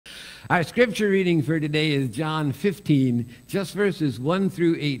Our scripture reading for today is John 15, just verses 1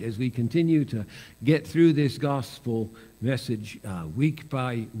 through 8, as we continue to get through this gospel message week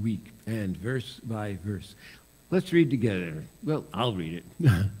by week and verse by verse. Let's read together. Well, I'll read it.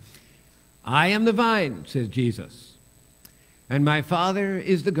 I am the vine, says Jesus, and my Father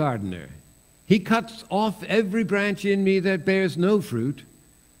is the gardener. He cuts off every branch in me that bears no fruit,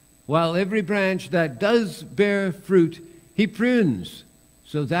 while every branch that does bear fruit he prunes,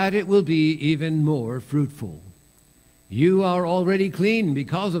 so that it will be even more fruitful. You are already clean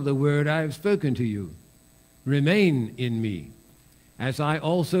because of the word I have spoken to you. Remain in me, as I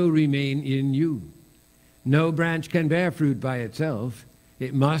also remain in you. No branch can bear fruit by itself.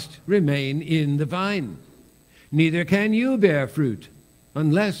 It must remain in the vine. Neither can you bear fruit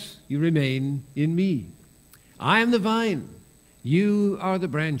unless you remain in me. I am the vine. You are the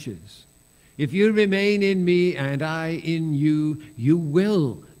branches. If you remain in me and I in you, you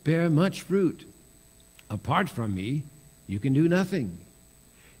will bear much fruit. Apart from me, you can do nothing.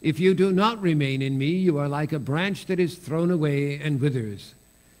 If you do not remain in me, you are like a branch that is thrown away and withers.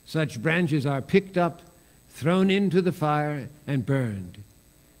 Such branches are picked up, thrown into the fire, and burned.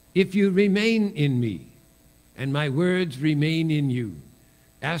 If you remain in me, and my words remain in you,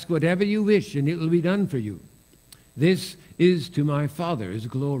 ask whatever you wish, and it will be done for you. This is to my Father's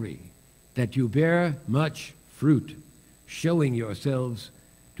glory, that you bear much fruit, showing yourselves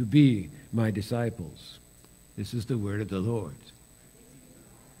to be my disciples. This is the word of the Lord.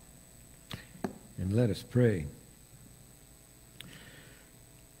 And let us pray.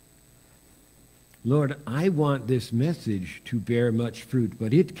 Lord, I want this message to bear much fruit,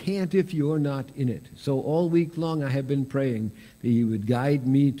 but it can't if you're not in it. So all week long I have been praying that you would guide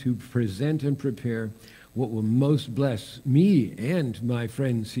me to present and prepare what will most bless me and my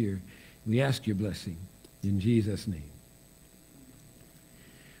friends here. We ask your blessing in Jesus' name.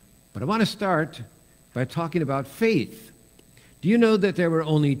 But I want to start by talking about faith. Do you know that there were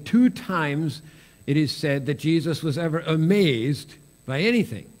only 2 times it is said that Jesus was ever amazed by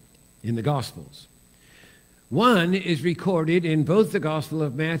anything in the Gospels? One is recorded in both the Gospel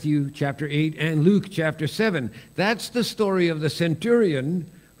of Matthew chapter 8 and Luke chapter 7. That's the story of the centurion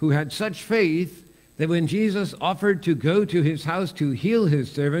who had such faith that when Jesus offered to go to his house to heal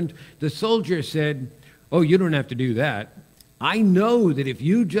his servant, the soldier said, "Oh, you don't have to do that. I know that if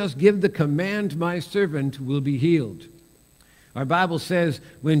you just give the command, my servant will be healed." Our Bible says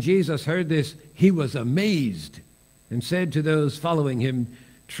when Jesus heard this, he was amazed and said to those following him,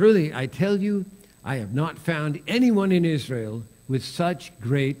 "Truly, I tell you, I have not found anyone in Israel with such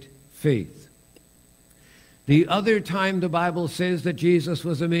great faith." The other time the Bible says that Jesus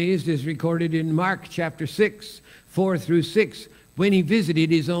was amazed is recorded in Mark chapter 6, 4 through 6, when he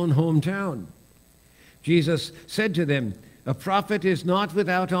visited his own hometown. Jesus said to them, "A prophet is not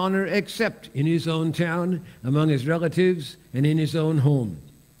without honor except in his own town, among his relatives, and in his own home."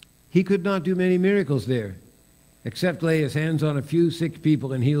 He could not do many miracles there, except lay his hands on a few sick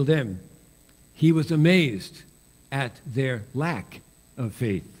people and heal them. He was amazed at their lack of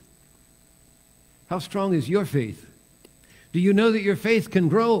faith. How strong is your faith? Do you know that your faith can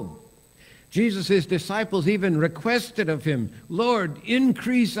grow? Jesus' disciples even requested of him, "Lord,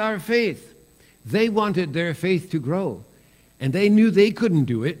 increase our faith." They wanted their faith to grow, and they knew they couldn't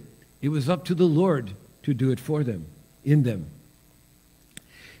do it. It was up to the Lord to do it for them, in them.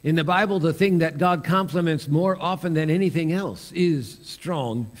 In the Bible, the thing that God compliments more often than anything else is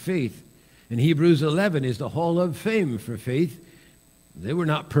strong faith. And Hebrews 11 is the hall of fame for faith. They were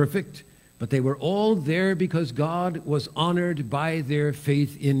not perfect, but they were all there because God was honored by their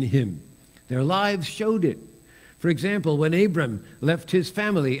faith in him. Their lives showed it. For example, when Abram left his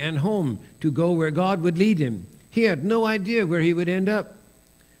family and home to go where God would lead him, he had no idea where he would end up.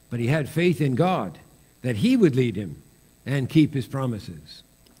 But he had faith in God that he would lead him and keep his promises.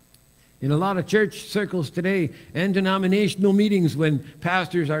 In a lot of church circles today and denominational meetings, when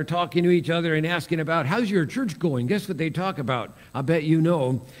pastors are talking to each other and asking about, "How's your church going?" Guess what they talk about? I bet you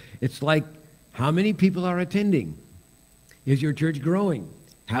know. It's like, how many people are attending? Is your church growing?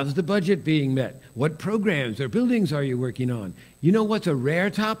 How's the budget being met? What programs or buildings are you working on? You know what's a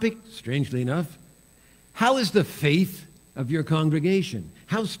rare topic, strangely enough? How is the faith of your congregation?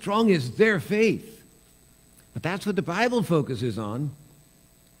 How strong is their faith? But that's what the Bible focuses on.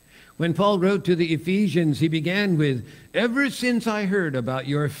 When Paul wrote to the Ephesians, he began with, "Ever since I heard about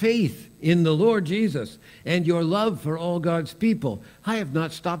your faith in the Lord Jesus and your love for all God's people, I have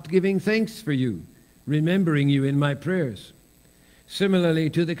not stopped giving thanks for you, remembering you in my prayers." Similarly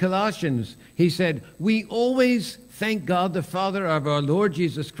to the Colossians, he said, we always thank God the Father of our Lord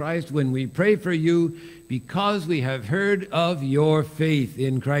Jesus Christ when we pray for you, because we have heard of your faith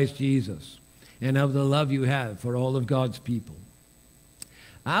in Christ Jesus and of the love you have for all of God's people.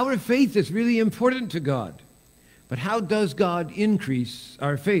 Our faith is really important to God. But how does God increase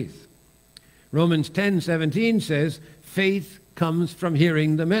our faith? Romans 10:17 says, faith comes from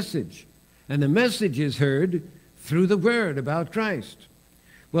hearing the message, and the message is heard through the word about Christ.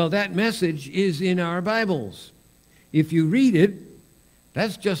 Well, that message is in our Bibles. If you read it,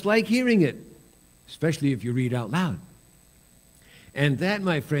 that's just like hearing it, especially if you read out loud. And that,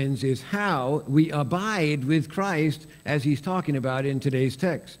 my friends, is how we abide with Christ, as he's talking about in today's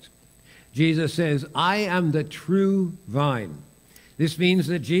text. Jesus says, I am the true vine. This means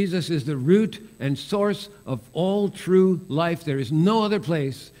that Jesus is the root and source of all true life. There is no other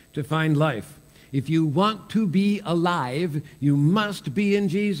place to find life. If you want to be alive, you must be in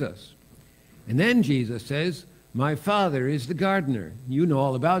Jesus. And then Jesus says, my Father is the gardener. You know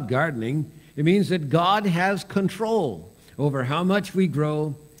all about gardening. It means that God has control over how much we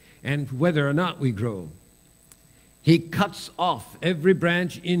grow and whether or not we grow. He cuts off every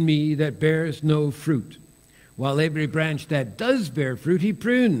branch in me that bears no fruit, while every branch that does bear fruit he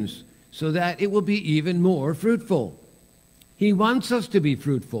prunes, so that it will be even more fruitful. He wants us to be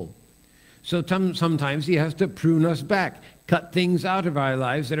fruitful. So sometimes he has to prune us back, cut things out of our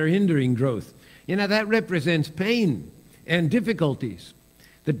lives that are hindering growth. You know, that represents pain and difficulties,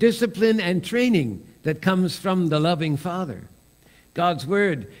 the discipline and training that comes from the loving Father. God's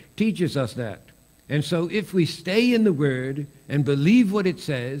word teaches us that. And so if we stay in the word and believe what it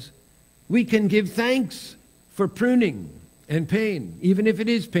says, we can give thanks for pruning and pain, even if it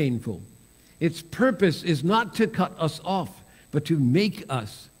is painful. Its purpose is not to cut us off, but to make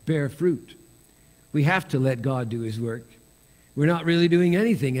us bear fruit. We have to let God do his work. We're not really doing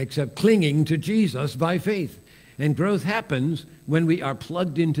anything except clinging to Jesus by faith. And growth happens when we are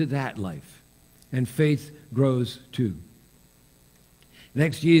plugged into that life. And faith grows too.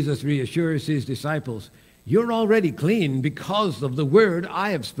 Next, Jesus reassures his disciples, you're already clean because of the word I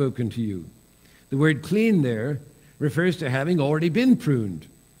have spoken to you. The word clean there refers to having already been pruned.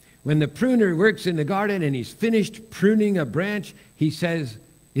 When the pruner works in the garden and he's finished pruning a branch, he says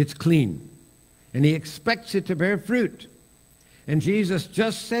it's clean. And he expects it to bear fruit. And Jesus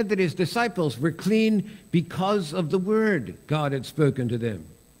just said that his disciples were clean because of the word God had spoken to them.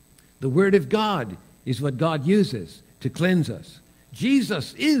 The word of God is what God uses to cleanse us.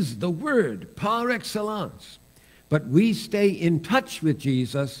 Jesus is the word par excellence. But we stay in touch with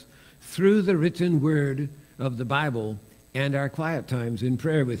Jesus through the written word of the Bible and our quiet times in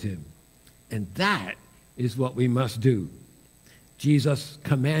prayer with him. And that is what we must do. Jesus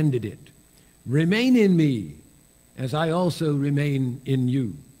commanded it. Remain in me, as I also remain in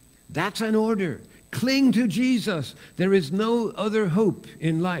you. That's an order. Cling to Jesus. There is no other hope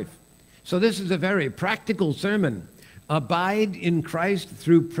in life. So this is a very practical sermon. Abide in Christ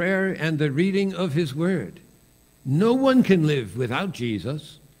through prayer and the reading of his word. No one can live without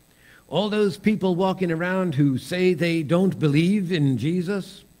Jesus. All those people walking around who say they don't believe in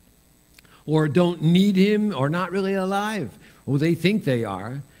Jesus or don't need him or not really alive, or they think they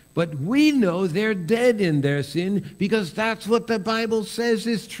are, but we know they're dead in their sin because that's what the Bible says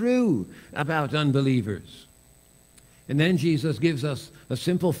is true about unbelievers. And then Jesus gives us a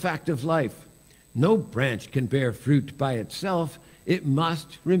simple fact of life. No branch can bear fruit by itself. It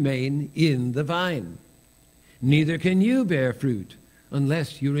must remain in the vine. Neither can you bear fruit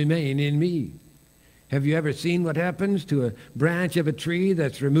unless you remain in me. Have you ever seen what happens to a branch of a tree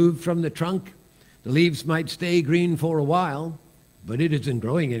that's removed from the trunk? The leaves might stay green for a while, but it isn't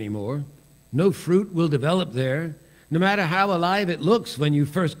growing anymore. No fruit will develop there. No matter how alive it looks when you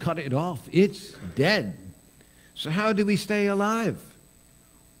first cut it off, it's dead. So how do we stay alive?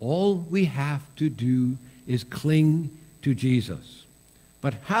 All we have to do is cling to Jesus.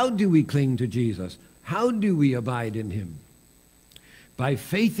 But how do we cling to Jesus? How do we abide in him? By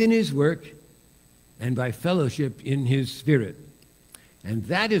faith in his work and by fellowship in his Spirit. And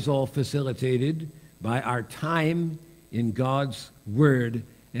that is all facilitated by our time in God's word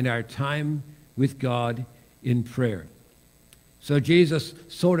and our time with God in prayer. So Jesus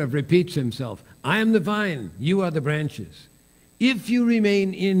sort of repeats himself. I am the vine, you are the branches. If you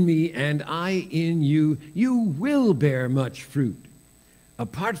remain in me and I in you, you will bear much fruit.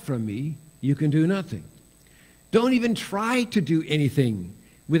 Apart from me, you can do nothing. Don't even try to do anything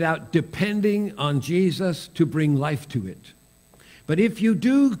without depending on Jesus to bring life to it. But if you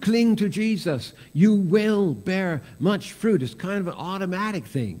do cling to Jesus, you will bear much fruit. It's kind of an automatic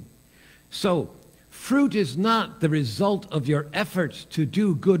thing. So Fruit is not the result of your efforts to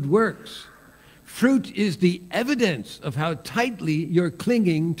do good works. Fruit is the evidence of how tightly you're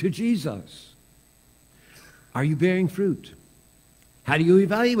clinging to Jesus. Are you bearing fruit? How do you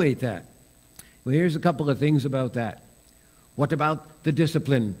evaluate that? Well, here's a couple of things about that. What about the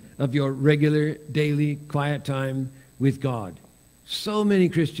discipline of your regular, daily, quiet time with God? So many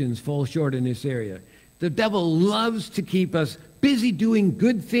Christians fall short in this area. The devil loves to keep us busy doing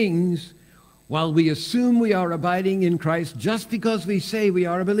good things while we assume we are abiding in Christ just because we say we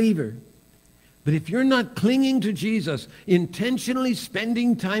are a believer. But if you're not clinging to Jesus, intentionally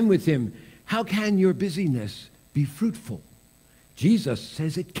spending time with him, how can your busyness be fruitful? Jesus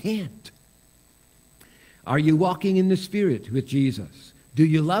says it can't. Are you walking in the Spirit with Jesus? Do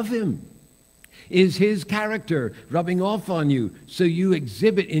you love him? Is his character rubbing off on you so you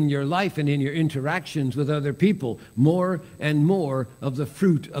exhibit in your life and in your interactions with other people more and more of the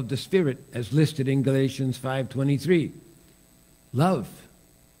fruit of the Spirit as listed in Galatians 5:23? Love,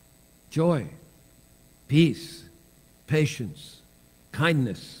 joy, peace, patience,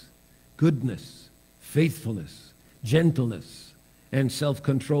 kindness, goodness, faithfulness, gentleness, and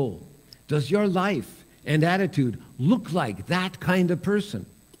self-control. Does your life and attitude look like that kind of person?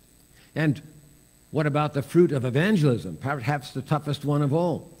 And what about the fruit of evangelism, perhaps the toughest one of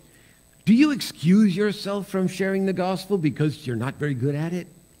all? Do you excuse yourself from sharing the gospel because you're not very good at it?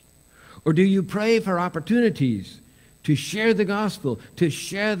 Or do you pray for opportunities to share the gospel, to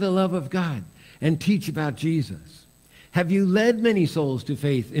share the love of God, and teach about Jesus? Have you led many souls to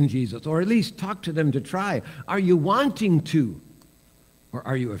faith in Jesus, or at least talked to them to try? Are you wanting to, or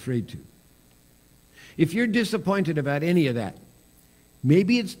are you afraid to? If you're disappointed about any of that,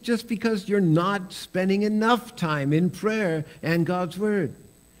 maybe it's just because you're not spending enough time in prayer and God's Word.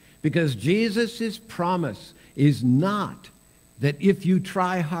 Because Jesus' promise is not that if you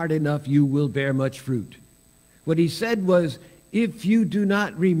try hard enough, you will bear much fruit. What he said was, if you do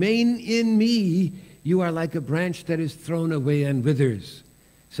not remain in me, you are like a branch that is thrown away and withers.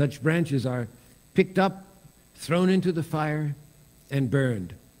 Such branches are picked up, thrown into the fire, and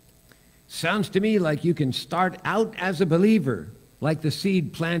burned. Sounds to me like you can start out as a believer, like the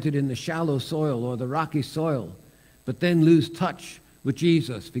seed planted in the shallow soil or the rocky soil, but then lose touch with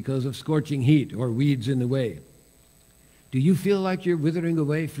Jesus because of scorching heat or weeds in the way. Do you feel like you're withering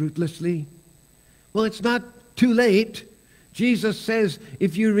away fruitlessly? Well, it's not too late. Jesus says,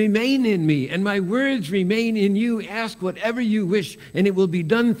 if you remain in me and my words remain in you, ask whatever you wish and it will be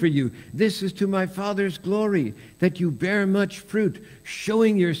done for you. This is to my Father's glory, that you bear much fruit,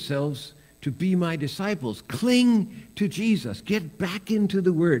 showing yourselves to be my disciples. Cling to Jesus. Get back into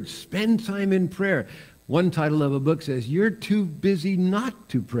the Word. Spend time in prayer. One title of a book says, you're too busy not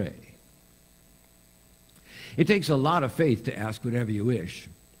to pray. It takes a lot of faith to ask whatever you wish.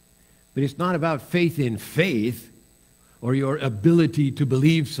 But it's not about faith in faith or your ability to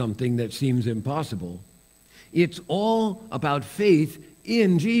believe something that seems impossible. It's all about faith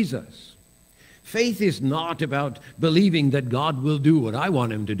in Jesus. Faith is not about believing that God will do what I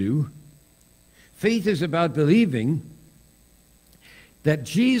want him to do. Faith is about believing that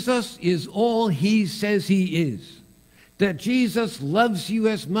Jesus is all he says he is, that Jesus loves you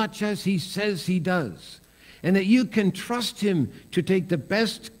as much as he says he does, and that you can trust him to take the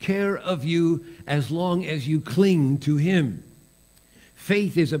best care of you as long as you cling to him.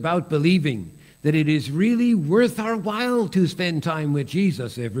 Faith is about believing that it is really worth our while to spend time with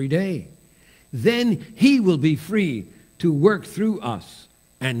Jesus every day. Then he will be free to work through us,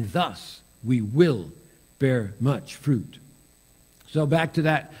 and thus we will bear much fruit. So back to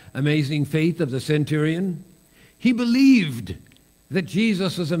that amazing faith of the centurion. He believed that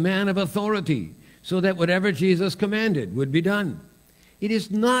Jesus was a man of authority, so that whatever Jesus commanded would be done. It is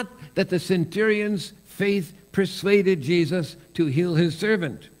not that the centurion's faith persuaded Jesus to heal his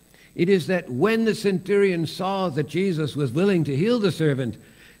servant. It is that when the centurion saw that Jesus was willing to heal the servant,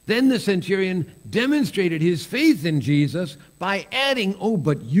 then the centurion demonstrated his faith in Jesus by adding, oh,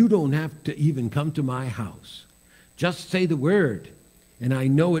 but you don't have to even come to my house. Just say the word, and I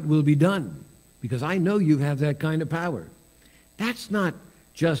know it will be done, because I know you have that kind of power. That's not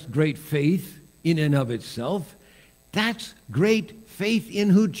just great faith in and of itself. That's great faith in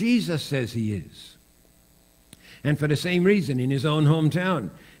who Jesus says he is. And for the same reason, in his own hometown,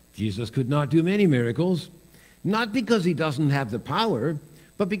 Jesus could not do many miracles, not because he doesn't have the power,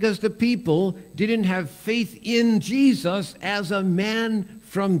 but because the people didn't have faith in Jesus as a man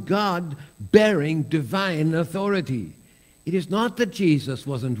from God bearing divine authority. It is not that Jesus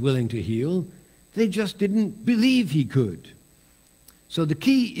wasn't willing to heal. They just didn't believe he could. So the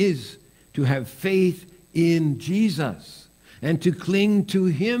key is to have faith in Jesus, and to cling to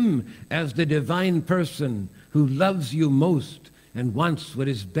him as the divine person who loves you most and wants what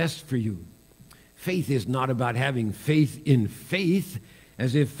is best for you. Faith is not about having faith in faith,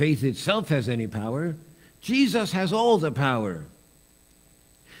 as if faith itself has any power. Jesus has all the power.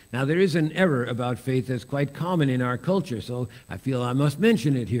 Now, there is an error about faith that's quite common in our culture, so I feel I must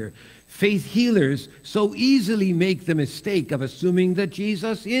mention it here. Faith healers so easily make the mistake of assuming that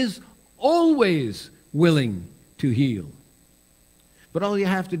Jesus is always willing to heal. But all you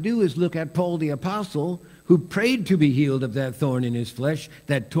have to do is look at Paul the Apostle, who prayed to be healed of that thorn in his flesh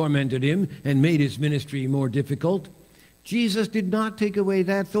that tormented him and made his ministry more difficult. Jesus did not take away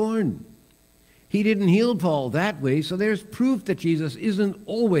that thorn. He didn't heal Paul that way, so there's proof that Jesus isn't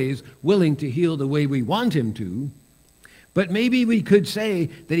always willing to heal the way we want him to. But maybe we could say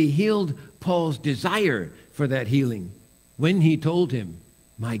that he healed Paul's desire for that healing when he told him,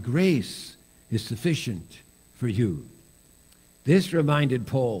 "My grace is sufficient for you." This reminded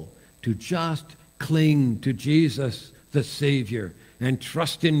Paul to just cling to Jesus, the Savior, and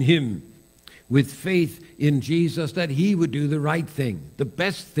trust in him with faith in Jesus that he would do the right thing, the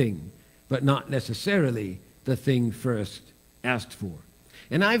best thing, but not necessarily the thing first asked for.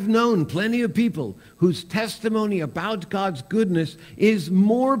 And I've known plenty of people whose testimony about God's goodness is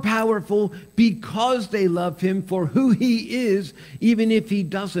more powerful because they love him for who he is, even if he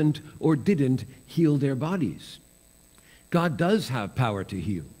doesn't or didn't heal their bodies. God does have power to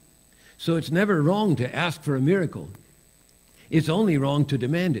heal. So it's never wrong to ask for a miracle. It's only wrong to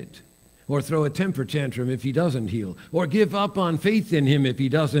demand it, or throw a temper tantrum if he doesn't heal, or give up on faith in him if he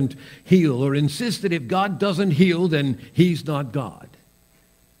doesn't heal, or insist that if God doesn't heal, then he's not God.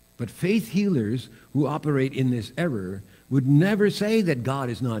 But faith healers who operate in this error would never say that God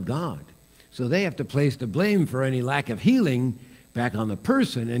is not God. So they have to place the blame for any lack of healing back on the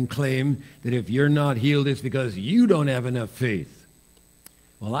person and claim that if you're not healed, it's because you don't have enough faith.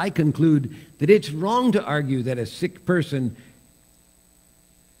 Well, I conclude that it's wrong to argue that a sick person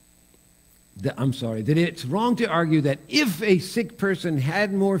that it's wrong to argue that if a sick person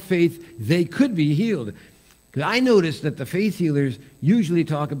had more faith, they could be healed. Because I notice that the faith healers usually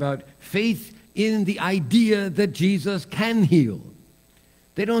talk about faith in the idea that Jesus can heal.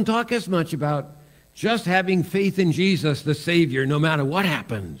 They don't talk as much about just having faith in Jesus, the Savior, no matter what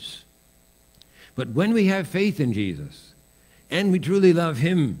happens. But when we have faith in Jesus, and we truly love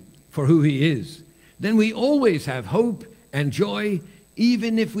him for who he is, then we always have hope and joy,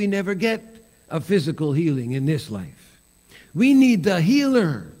 even if we never get a physical healing in this life. We need the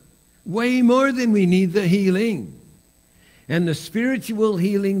healer way more than we need the healing. And the spiritual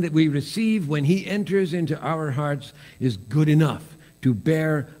healing that we receive when he enters into our hearts is good enough to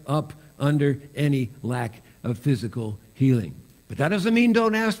bear up under any lack of physical healing. But that doesn't mean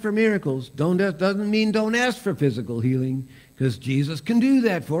don't ask for miracles. Doesn't mean don't ask for physical healing, because Jesus can do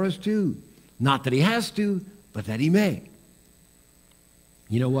that for us too. Not that he has to, but that he may.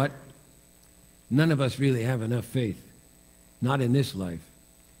 You know what? None of us really have enough faith. Not in this life.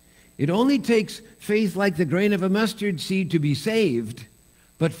 It only takes faith like the grain of a mustard seed to be saved,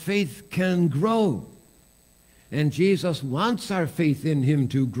 but faith can grow. And Jesus wants our faith in him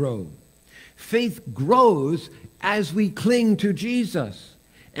to grow. Faith grows as we cling to Jesus.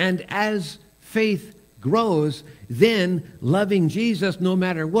 And as faith grows, then loving Jesus no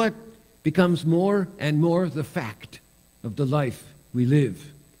matter what becomes more and more the fact of the life we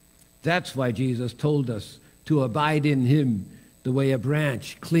live. That's why Jesus told us to abide in him the way a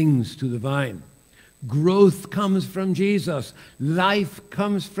branch clings to the vine. Growth comes from Jesus. Life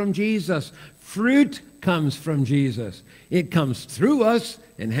comes from Jesus. Fruit comes from Jesus. It comes through us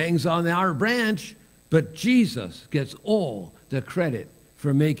and hangs on our branch, but Jesus gets all the credit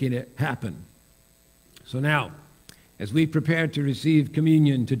for making it happen. So now, as we prepare to receive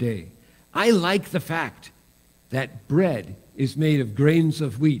communion today, I like the fact that bread is made of grains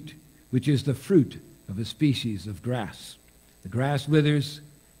of wheat, which is the fruit of a species of grass. The grass withers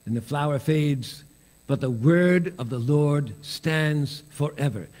and the flower fades, but the word of the Lord stands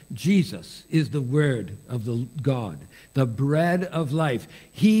forever. Jesus is the word of the God, the bread of life.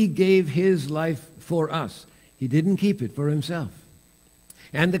 He gave his life for us. He didn't keep it for himself.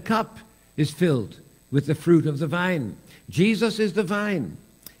 And the cup is filled with the fruit of the vine. Jesus is the vine,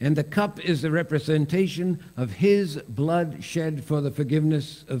 and the cup is the representation of his blood shed for the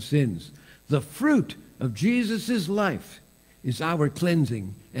forgiveness of sins. The fruit of Jesus' life is our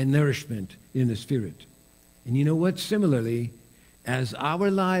cleansing and nourishment in the Spirit. And you know what? Similarly, as our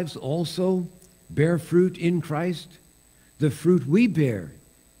lives also bear fruit in Christ, the fruit we bear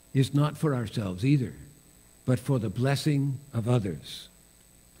is not for ourselves either, but for the blessing of others.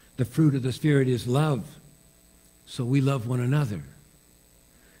 The fruit of the Spirit is love. so we love one another.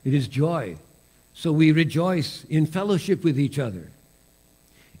 It is joy, so we rejoice in fellowship with each other.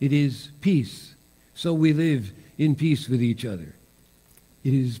 It is peace, so we live in peace with each other.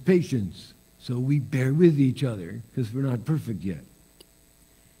 It is patience, so we bear with each other because we're not perfect yet.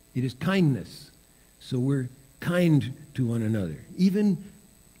 It is kindness, so we're kind to one another, even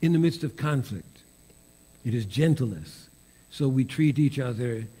in the midst of conflict. It is gentleness, so we treat each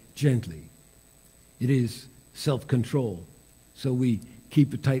other gently. It is self-control, so we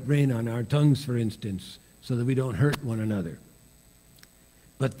keep a tight rein on our tongues, for instance, so that we don't hurt one another.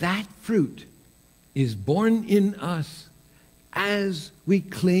 But that fruit is born in us as we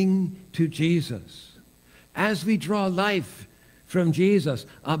cling to Jesus, as we draw life from Jesus,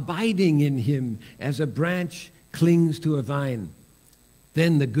 abiding in him as a branch clings to a vine.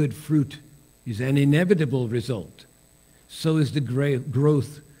 Then the good fruit is an inevitable result. So is the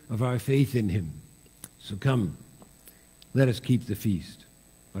growth of our faith in him. So come, let us keep the feast.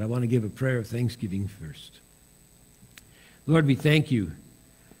 But I want to give a prayer of thanksgiving first. Lord, we thank you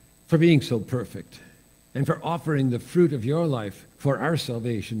for being so perfect and for offering the fruit of your life for our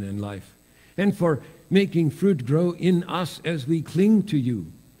salvation and life, and for making fruit grow in us as we cling to you.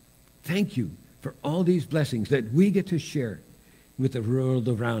 Thank you for all these blessings that we get to share with the world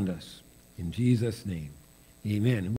around us. In Jesus' name, amen.